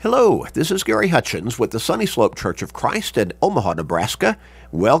Hello, this is Gary Hutchins with the Sunny Slope Church of Christ in Omaha, Nebraska.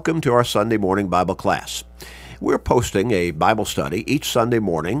 Welcome to our Sunday morning Bible class. We're posting a Bible study each Sunday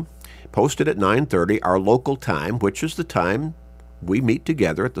morning, posted at 9:30, our local time, which is the time we meet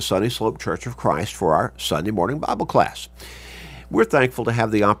together at the Sunny Slope Church of Christ for our Sunday morning Bible class. We're thankful to have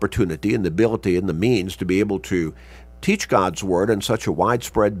the opportunity and the ability and the means to be able to teach God's Word on such a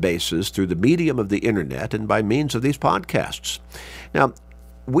widespread basis through the medium of the Internet and by means of these podcasts. Now,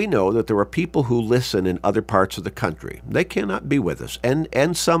 we know that there are people who listen in other parts of the country. They cannot be with us,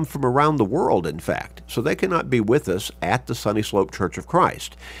 and some from around the world, in fact. So they cannot be with us at the Sunny Slope Church of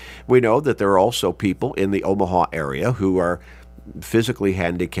Christ. We know that there are also people in the Omaha area who are physically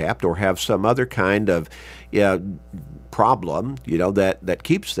handicapped or have some other kind of problem, that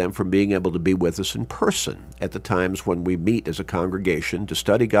keeps them from being able to be with us in person at the times when we meet as a congregation to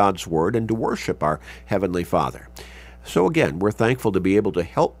study God's Word and to worship our Heavenly Father. So again, we're thankful to be able to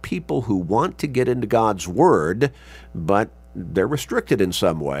help people who want to get into God's Word, but they're restricted in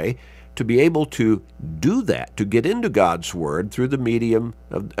some way, to be able to do that, to get into God's Word through the medium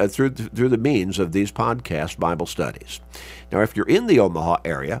of through the means of these podcast Bible studies. Now, if you're in the Omaha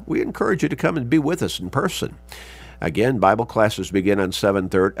area, we encourage you to come and be with us in person. Again, Bible classes begin on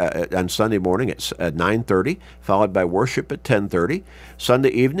Sunday morning at 9:30, followed by worship at 10:30. Sunday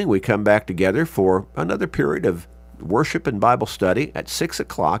evening, we come back together for another period of worship and Bible study at 6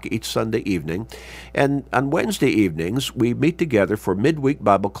 o'clock each Sunday evening. And on Wednesday evenings, we meet together for midweek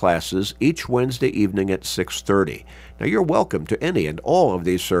Bible classes each Wednesday evening at 6:30. Now, you're welcome to any and all of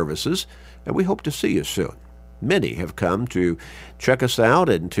these services, and we hope to see you soon. Many have come to check us out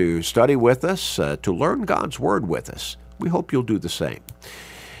and to study with us, to learn God's Word with us. We hope you'll do the same.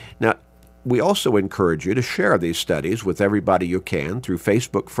 Now, we also encourage you to share these studies with everybody you can through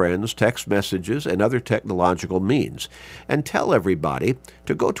Facebook friends, text messages, and other technological means. And tell everybody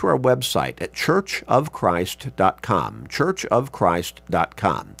to go to our website at churchofchrist.com,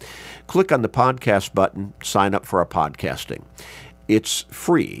 churchofchrist.com. Click on the podcast button, sign up for our podcasting. It's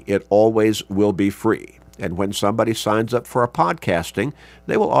free. It always will be free. And when somebody signs up for our podcasting,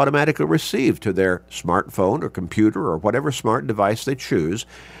 they will automatically receive to their smartphone or computer or whatever smart device they choose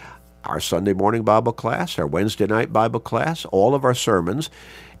our Sunday morning Bible class, our Wednesday night Bible class, all of our sermons,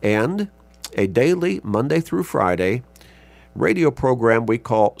 and a daily, Monday through Friday, radio program we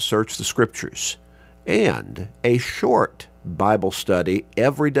call Search the Scriptures, and a short Bible study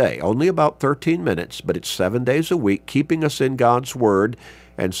every day, only about 13 minutes, but it's 7 days a week, keeping us in God's Word.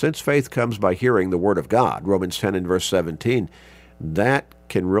 And since faith comes by hearing the Word of God, Romans 10 and verse 17, that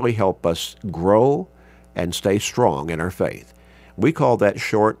can really help us grow and stay strong in our faith. We call that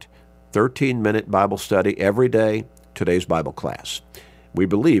short 13-minute Bible study every day, today's Bible class. We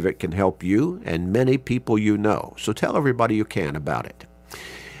believe it can help you and many people you know, so tell everybody you can about it.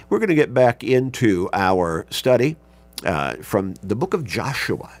 We're going to get back into our study from the book of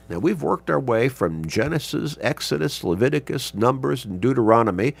Joshua. Now, we've worked our way from Genesis, Exodus, Leviticus, Numbers, and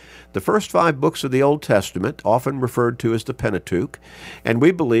Deuteronomy, the first 5 books of the Old Testament, often referred to as the Pentateuch, and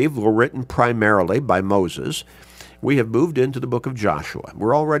we believe were written primarily by Moses. We have moved into the book of Joshua.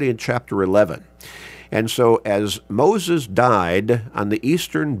 We're already in chapter 11. And so as Moses died on the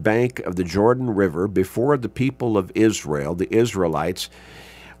eastern bank of the Jordan River before the people of Israel, the Israelites,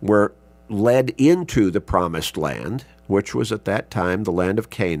 were led into the promised land, which was at that time the land of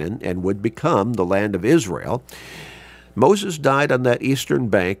Canaan and would become the land of Israel, Moses died on that eastern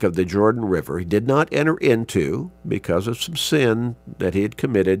bank of the Jordan River. He did not enter into, because of some sin that he had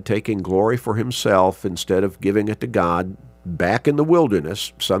committed, taking glory for himself instead of giving it to God back in the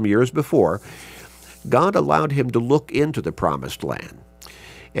wilderness some years before. God allowed him to look into the promised land,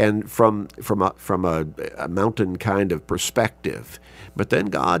 and from a mountain kind of perspective. But then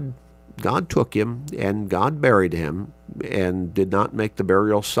God took him, and God buried him, and did not make the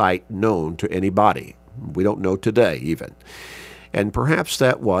burial site known to anybody. We don't know today, even. And perhaps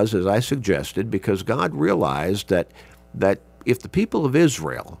that was, as I suggested, because God realized that if the people of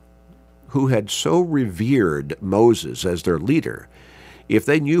Israel, who had so revered Moses as their leader, if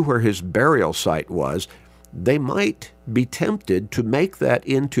they knew where his burial site was, they might be tempted to make that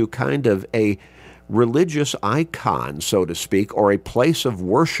into kind of a religious icon, so to speak, or a place of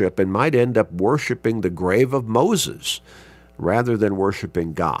worship, and might end up worshiping the grave of Moses rather than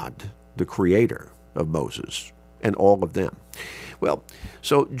worshiping God, the creator of Moses and all of them. Well,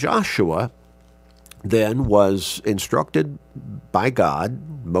 so Joshua then was instructed by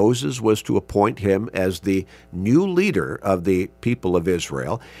God. Moses was to appoint him as the new leader of the people of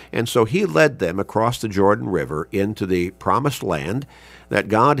Israel, and so he led them across the Jordan River into the promised land that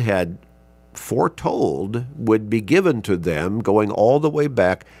God had foretold would be given to them, going all the way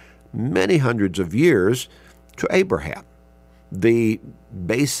back many hundreds of years to Abraham, the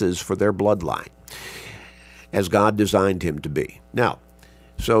basis for their bloodline, as God designed him to be. Now,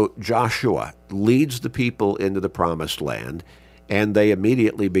 so Joshua leads the people into the promised land, and they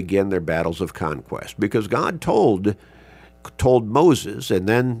immediately begin their battles of conquest, because God told Moses and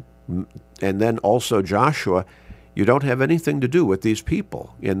then also Joshua, you don't have anything to do with these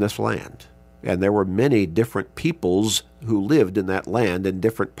people in this land. And there were many different peoples who lived in that land in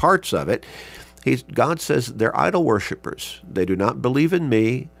different parts of it. God says they're idol worshipers. They do not believe in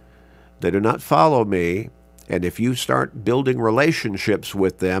me. They do not follow me. And if you start building relationships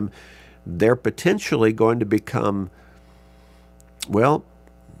with them, they're potentially going to become, well,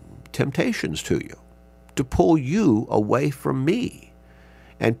 temptations to you, to pull you away from me.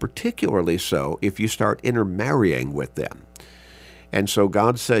 And particularly so if you start intermarrying with them. And so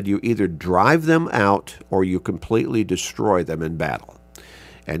God said you either drive them out or you completely destroy them in battle.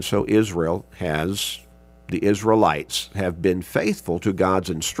 And so the Israelites have been faithful to God's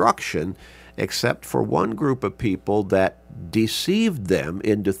instruction, except for one group of people that deceived them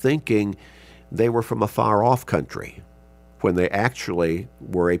into thinking they were from a far-off country, when they actually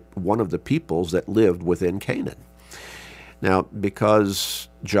were one of the peoples that lived within Canaan. Now, because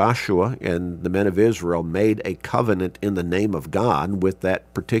Joshua and the men of Israel made a covenant in the name of God with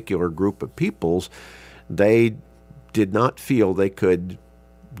that particular group of peoples, they did not feel they could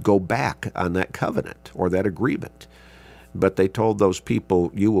go back on that covenant or that agreement. But they told those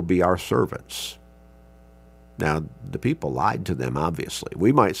people, you will be our servants. Now, the people lied to them, obviously.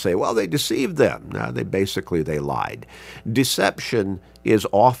 We might say, well, they deceived them. No, they lied. Deception is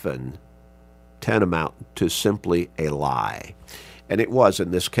often tantamount to simply a lie. And it was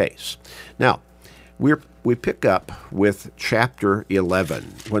in this case. Now, we pick up with chapter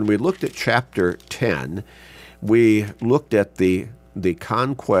 11. When we looked at chapter 10, we looked at the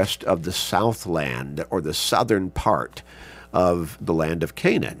conquest of the Southland, or the southern part of the land of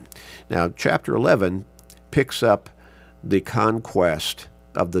Canaan. Now, chapter 11 picks up the conquest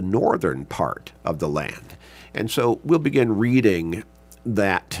of the northern part of the land. And so we'll begin reading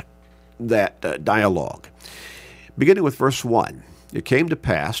that dialogue. Beginning with verse 1, it came to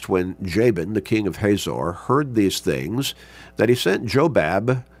pass when Jabin, the king of Hazor, heard these things, that he sent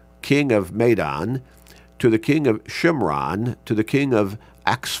Jobab, king of Madon, to the king of Shimron, to the king of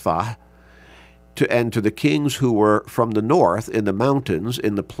Axphah, and to the kings who were from the north in the mountains,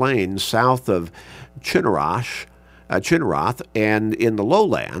 in the plains south of Chinneroth, and in the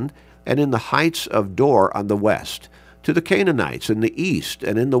lowland, and in the heights of Dor on the west, to the Canaanites in the east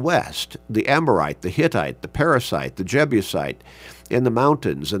and in the west, the Amorite, the Hittite, the Perizzite, the Jebusite, in the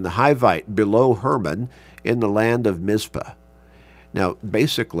mountains, and the Hivite below Hermon, in the land of Mizpah. Now,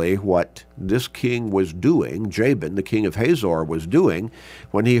 basically, what this king was doing, Jabin, the king of Hazor, was doing,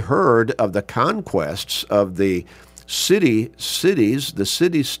 when he heard of the conquests of the cities, the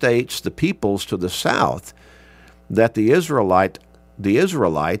city-states, the peoples to the south, that the Israelites,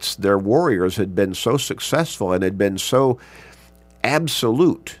 their warriors, had been so successful and had been so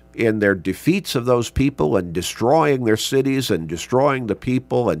absolute in their defeats of those people and destroying their cities and destroying the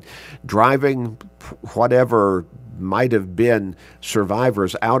people and driving whatever might have been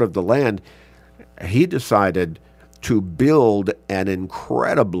survivors out of the land, he decided to build an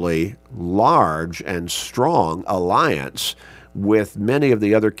incredibly large and strong alliance with many of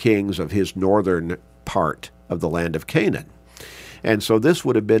the other kings of his northern part of the land of Canaan. And so this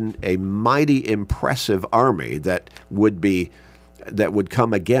would have been a mighty impressive army that would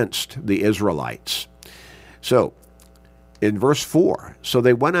come against the Israelites. So in verse 4, so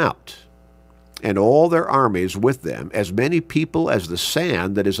they went out, and all their armies with them, as many people as the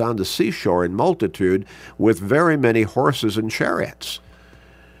sand that is on the seashore in multitude, with very many horses and chariots.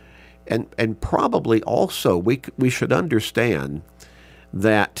 And probably also we should understand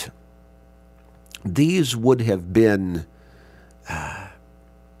that these would have been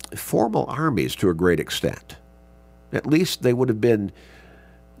formal armies to a great extent. At least they would have been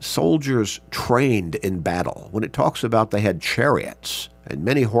soldiers trained in battle. When it talks about they had chariots and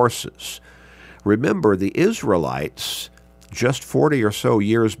many horses, remember the Israelites, just 40 or so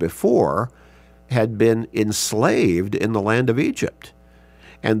years before, had been enslaved in the land of Egypt.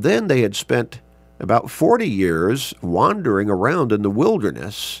 And then they had spent about 40 years wandering around in the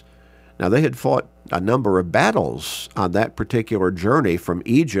wilderness. Now, they had fought a number of battles on that particular journey from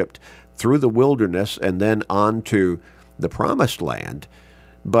Egypt through the wilderness and then on to the Promised Land,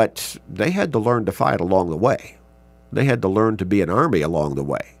 but they had to learn to fight along the way. They had to learn to be an army along the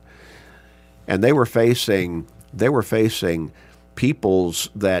way. And they were facing peoples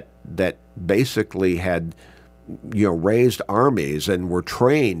that basically had, raised armies and were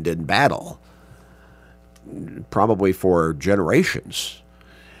trained in battle, probably for generations.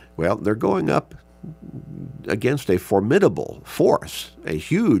 Well, they're going up against a formidable force, a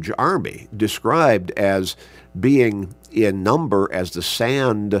huge army, described as being in number as the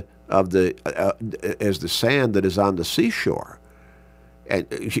sand that is on the seashore.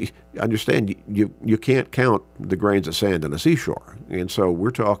 And understand, you can't count the grains of sand on the seashore. And so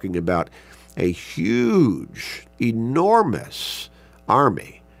we're talking about a huge, enormous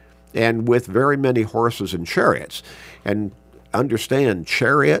army, and with very many horses and chariots. And understand,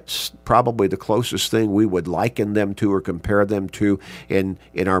 chariots, probably the closest thing we would liken them to or compare them to in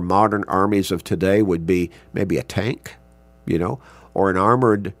our modern armies of today would be maybe a tank, or an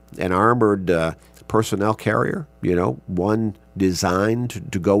armored personnel carrier, one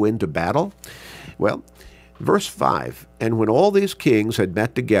designed to go into battle. Well, verse 5, and when all these kings had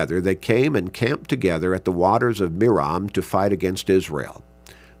met together, they came and camped together at the waters of Merom to fight against Israel.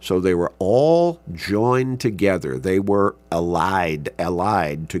 So they were all joined together. They were allied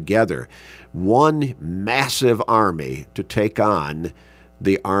together. One massive army to take on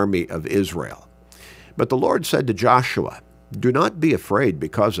the army of Israel. But the Lord said to Joshua, do not be afraid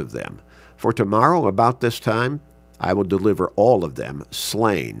because of them, for tomorrow about this time I will deliver all of them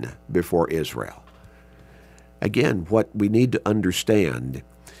slain before Israel. Again, what we need to understand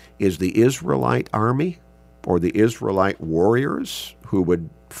is the Israelite army, or the Israelite warriors who would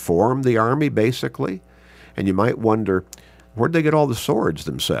form the army, basically. And you might wonder, where'd they get all the swords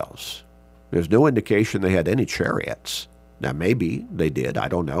themselves? There's no indication they had any chariots. Now, maybe they did. I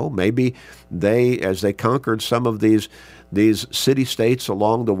don't know. Maybe they, as they conquered some of these city-states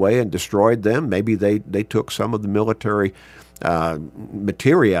along the way and destroyed them, maybe they took some of the military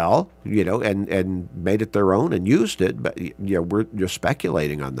material, and made it their own and used it. But we're just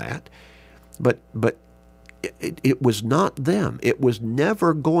speculating on that. But it was not them. It was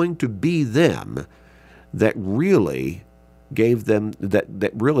never going to be them that really gave them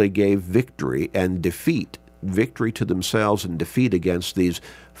that really gave victory to themselves and defeat against these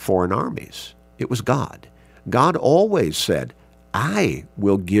foreign armies. It was God. God always said, I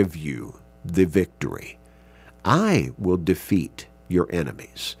will give you the victory. I will defeat your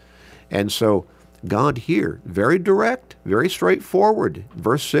enemies. And so God here, very direct, very straightforward.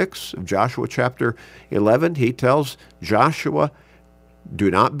 Verse 6 of Joshua chapter 11, he tells Joshua,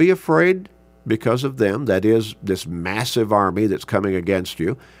 do not be afraid because of them, that is, this massive army that's coming against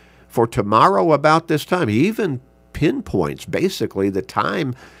you. For tomorrow about this time, he even pinpoints basically the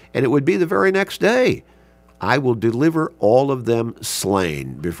time, and it would be the very next day. I will deliver all of them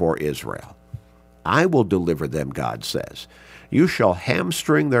slain before Israel. I will deliver them, God says. You shall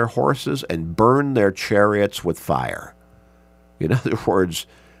hamstring their horses and burn their chariots with fire. In other words,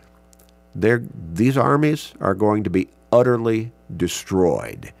 these armies are going to be utterly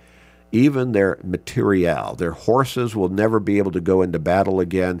destroyed. Even their materiel, their horses will never be able to go into battle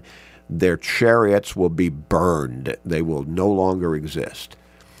again. Their chariots will be burned. They will no longer exist.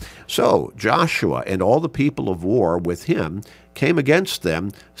 So Joshua and all the people of war with him came against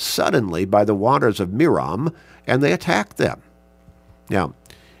them suddenly by the waters of Merom, and they attacked them. Now,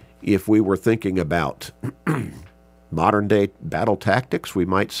 if we were thinking about modern-day battle tactics, we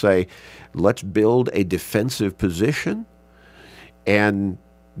might say, let's build a defensive position and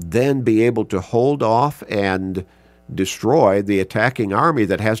then be able to hold off and destroy the attacking army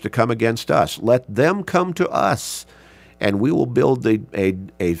that has to come against us. Let them come to us, and we will build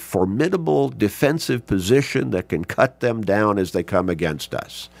a formidable defensive position that can cut them down as they come against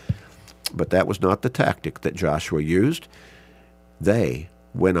us. But that was not the tactic that Joshua used. They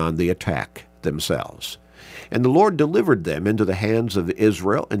went on the attack themselves. And the Lord delivered them into the hand of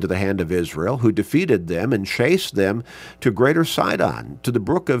Israel, who defeated them and chased them to greater Sidon, to the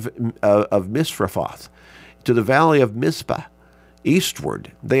brook of Misrephoth, to the valley of Mizpah.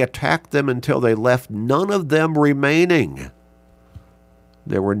 Eastward, they attacked them until they left none of them remaining.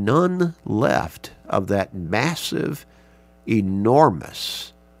 There were none left of that massive,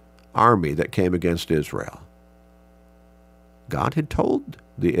 enormous army that came against Israel. God had told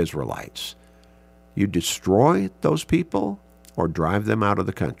the Israelites, you destroy those people or drive them out of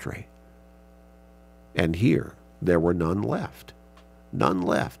the country. And here, there were none left. None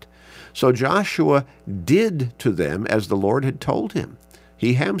left. So Joshua did to them as the Lord had told him.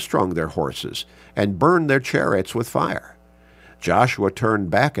 He hamstrung their horses and burned their chariots with fire. Joshua turned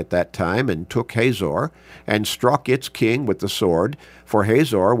back at that time and took Hazor and struck its king with the sword, for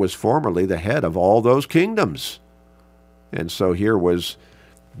Hazor was formerly the head of all those kingdoms. And so here was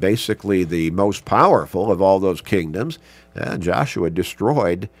basically the most powerful of all those kingdoms. Joshua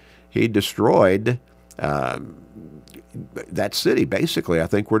destroyed He destroyed that city, basically, I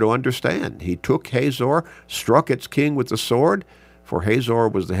think we're to understand. He took Hazor, struck its king with the sword, for Hazor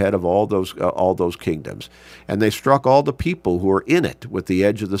was the head of all those kingdoms. And they struck all the people who were in it with the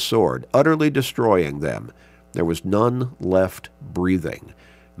edge of the sword, utterly destroying them. There was none left breathing.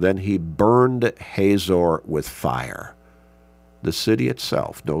 Then he burned Hazor with fire. The city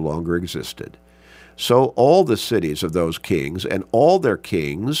itself no longer existed. So all the cities of those kings and all their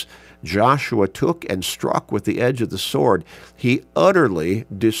kings Joshua took and struck with the edge of the sword. He utterly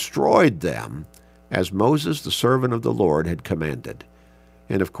destroyed them, as Moses, the servant of the Lord, had commanded.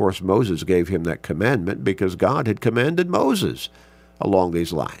 And of course, Moses gave him that commandment because God had commanded Moses along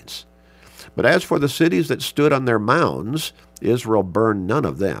these lines. But as for the cities that stood on their mounds, Israel burned none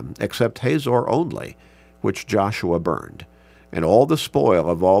of them, except Hazor only, which Joshua burned. And all the spoil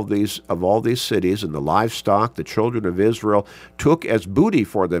of all these cities and the livestock the children of Israel took as booty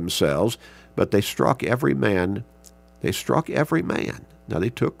for themselves, but they struck every man. They struck every man. Now they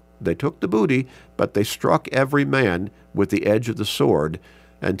took the booty, but they struck every man with the edge of the sword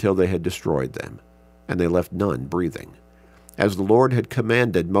until they had destroyed them, and they left none breathing. As the Lord had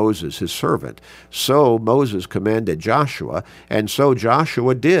commanded Moses his servant, so Moses commanded Joshua, and so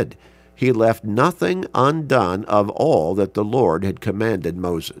Joshua did. He left nothing undone of all that the Lord had commanded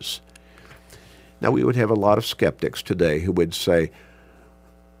Moses. Now, we would have a lot of skeptics today who would say,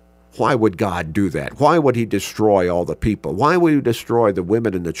 why would God do that? Why would he destroy all the people? Why would he destroy the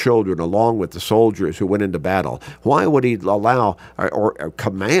women and the children along with the soldiers who went into battle? Why would he allow or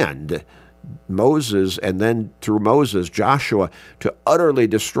command Moses, and then through Moses, Joshua, to utterly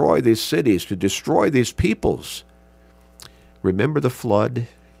destroy these cities, to destroy these peoples? Remember the flood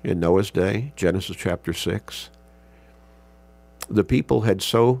in Noah's day, Genesis chapter 6? The people had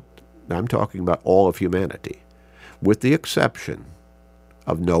I'm talking about all of humanity, with the exception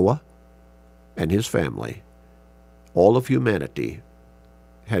of Noah and his family, all of humanity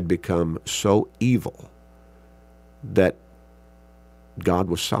had become so evil that God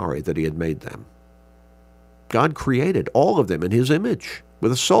was sorry that he had made them. God created all of them in his image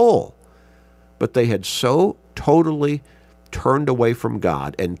with a soul, but they had so totally turned away from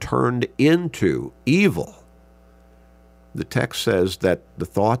God and turned into evil. The text says that the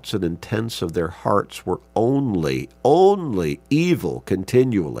thoughts and intents of their hearts were only evil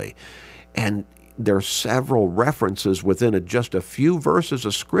continually. And there are several references within just a few verses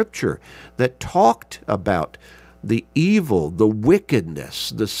of Scripture that talked about the evil, the wickedness,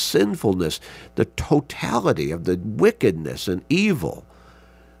 the sinfulness, the totality of the wickedness and evil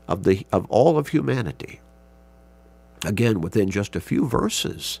of all of humanity. Again, within just a few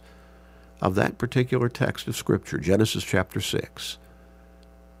verses of that particular text of Scripture, Genesis chapter 6.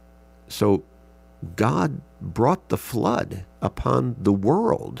 So God brought the flood upon the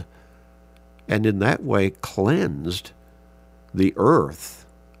world and in that way cleansed the earth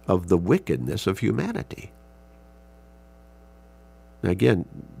of the wickedness of humanity. Again,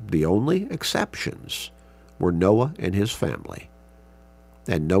 the only exceptions were Noah and his family.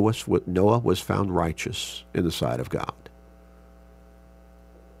 And Noah was found righteous in the sight of God.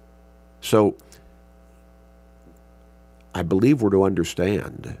 So I believe we're to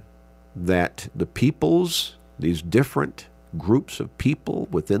understand that the peoples, these different groups of people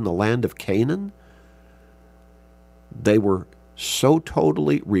within the land of Canaan, they were so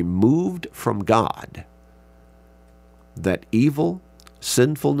totally removed from God that evil,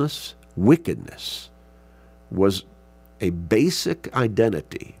 sinfulness, wickedness was a basic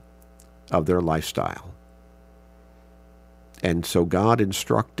identity of their lifestyle. And so God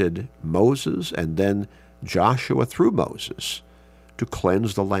instructed Moses and then Joshua through Moses to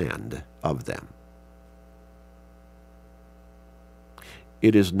cleanse the land of them.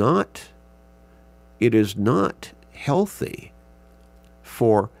 It is not healthy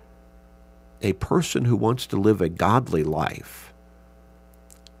for a person who wants to live a godly life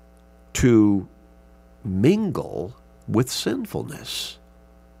to mingle with sinfulness,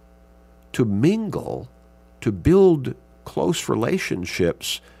 to build close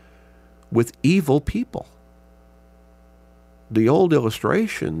relationships with evil people. The old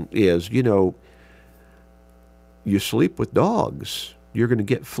illustration is, you sleep with dogs, you're going to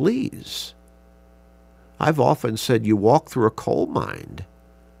get fleas. I've often said you walk through a coal mine.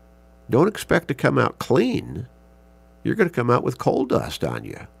 Don't expect to come out clean. You're going to come out with coal dust on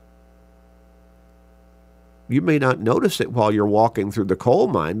you. You may not notice it while you're walking through the coal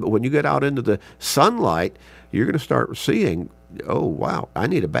mine, but when you get out into the sunlight, you're going to start seeing, oh, wow, I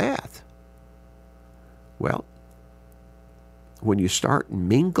need a bath. Well, when you start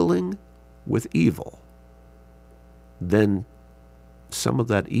mingling with evil, then some of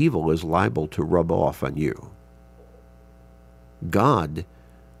that evil is liable to rub off on you. God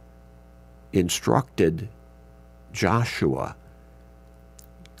instructed Joshua,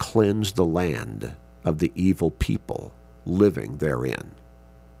 cleanse the land of the evil people living therein.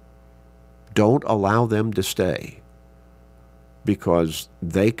 Don't allow them to stay, because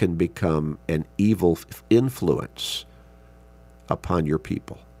they can become an evil influence upon your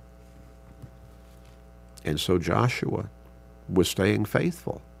people. And so Joshua was staying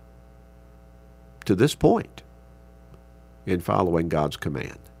faithful to this point in following God's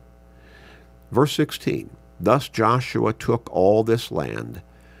command. Verse 16, thus Joshua took all this land,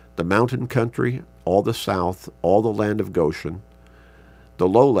 the mountain country, all the south, all the land of Goshen, the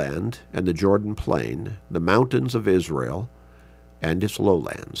lowland and the Jordan plain, the mountains of Israel and its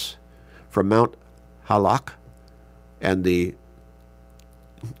lowlands, from Mount Halak and the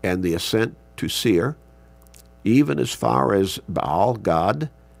ascent to Seir, even as far as Baal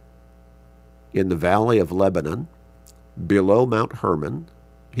Gad in the valley of Lebanon, below Mount Hermon.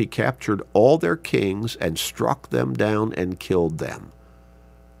 He captured all their kings and struck them down and killed them.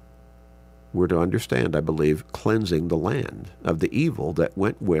 We're to understand, I believe, cleansing the land of the evil that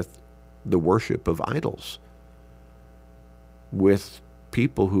went with the worship of idols, with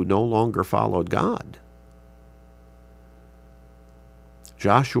people who no longer followed God.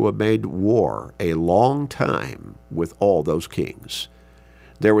 Joshua made war a long time with all those kings.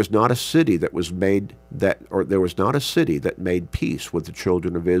 There was not a city that made peace with the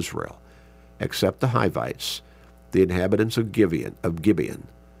children of Israel, except the Hivites, the inhabitants of Gibeon.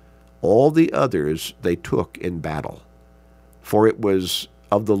 All the others they took in battle. For it was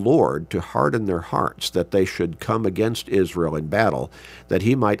of the Lord to harden their hearts, that they should come against Israel in battle, that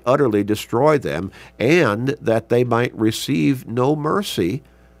he might utterly destroy them, and that they might receive no mercy,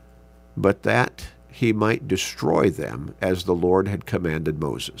 but that he might destroy them, as the Lord had commanded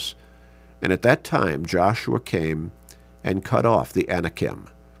Moses. And at that time Joshua came and cut off the Anakim,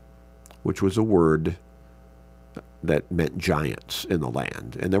 which was a word that meant giants in the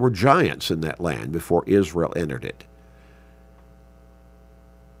land. And there were giants in that land before Israel entered it.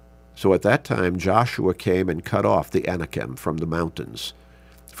 So at that time Joshua came and cut off the Anakim from the mountains,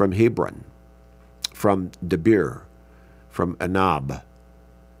 from Hebron, from Debir, from Anab,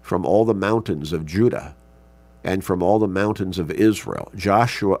 from all the mountains of Judah, and from all the mountains of Israel.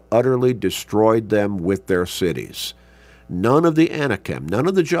 Joshua utterly destroyed them with their cities. None of the Anakim, none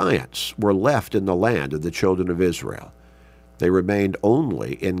of the giants were left in the land of the children of Israel. They remained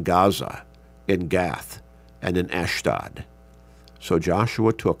only in Gaza, in Gath, and in Ashdod. So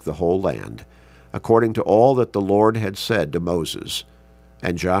Joshua took the whole land, according to all that the Lord had said to Moses,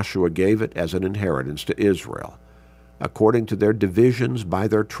 and Joshua gave it as an inheritance to Israel, according to their divisions by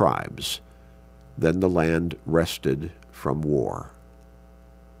their tribes. Then the land rested from war.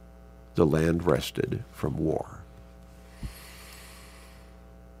 The land rested from war.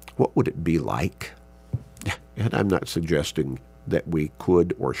 What would it be like? And I'm not suggesting that we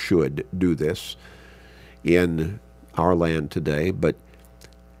could or should do this in our land today, but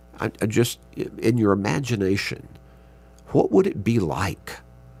I just, in your imagination, what would it be like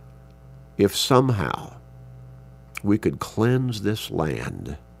if somehow we could cleanse this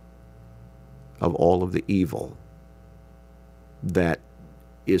land of all of the evil that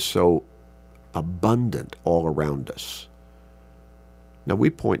is so abundant all around us? Now,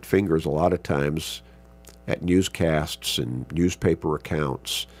 we point fingers a lot of times at newscasts and newspaper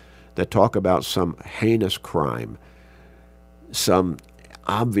accounts that talk about some heinous crime, some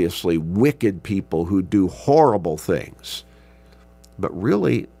obviously wicked people who do horrible things. But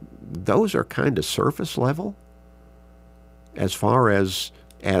really, those are kind of surface level as far as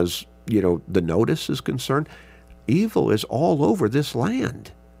the notice is concerned. Evil is all over this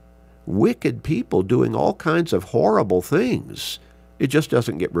land. Wicked people doing all kinds of horrible things. It just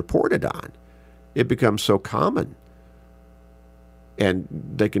doesn't get reported on. It becomes so common. And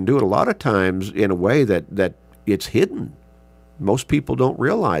they can do it a lot of times in a way that it's hidden. Most people don't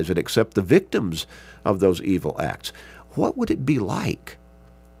realize it except the victims of those evil acts. What would it be like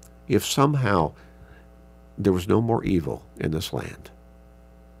if somehow there was no more evil in this land?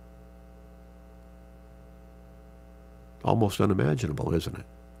 Almost unimaginable, isn't it?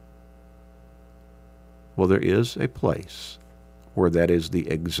 Well, there is a place where that is the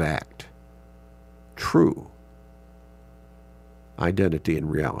exact, true identity and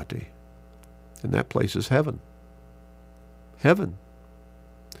reality. And that place is heaven. Heaven.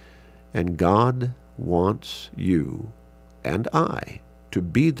 And God wants you and I to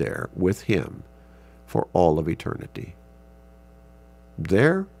be there with him for all of eternity.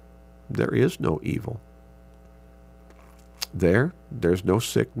 There is no evil. There's no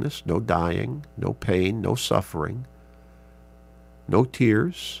sickness, no dying, no pain, no suffering, no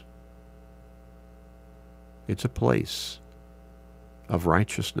tears. It's a place of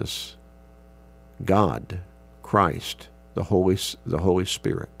righteousness. God, Christ, the Holy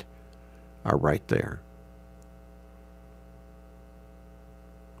Spirit are right there.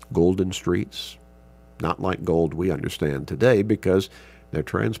 Golden streets, not like gold we understand today because they're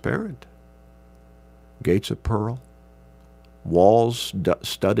transparent. Gates of pearl, walls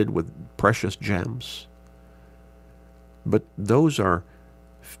studded with precious gems. But those are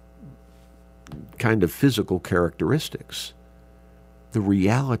kind of physical characteristics. The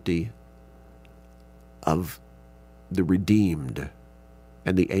reality of the redeemed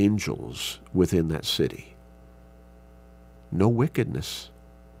and the angels within that city. No wickedness,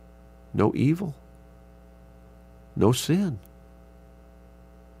 no evil, no sin,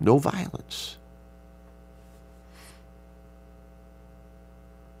 no violence.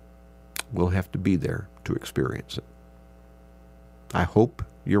 We'll have to be there to experience it. I hope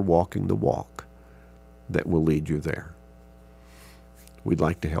you're walking the walk that will lead you there. We'd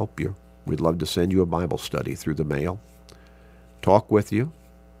like to help you. We'd love to send you a Bible study through the mail, talk with you,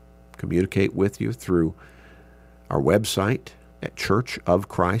 communicate with you through our website at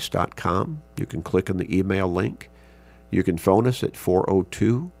churchofchrist.com. You can click on the email link. You can phone us at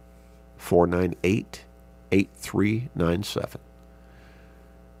 402-498-8397.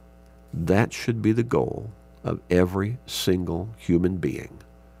 That should be the goal of every single human being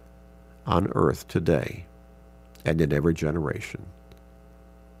on earth today and in every generation,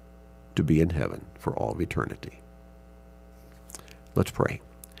 to be in heaven for all of eternity. Let's pray.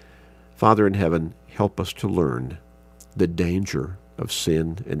 Father in heaven, help us to learn the danger of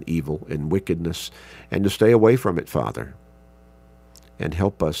sin and evil and wickedness and to stay away from it, Father. And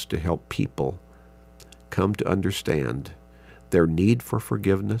help us to help people come to understand their need for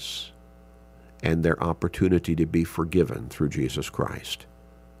forgiveness and their opportunity to be forgiven through Jesus Christ,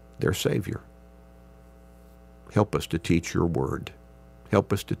 their Savior. Help us to teach your word.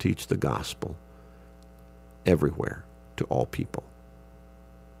 Help us to teach the gospel everywhere to all people.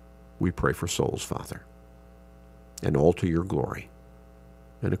 We pray for souls, Father, and all to your glory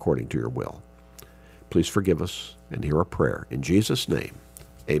and according to your will. Please forgive us and hear our prayer. In Jesus' name,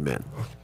 amen.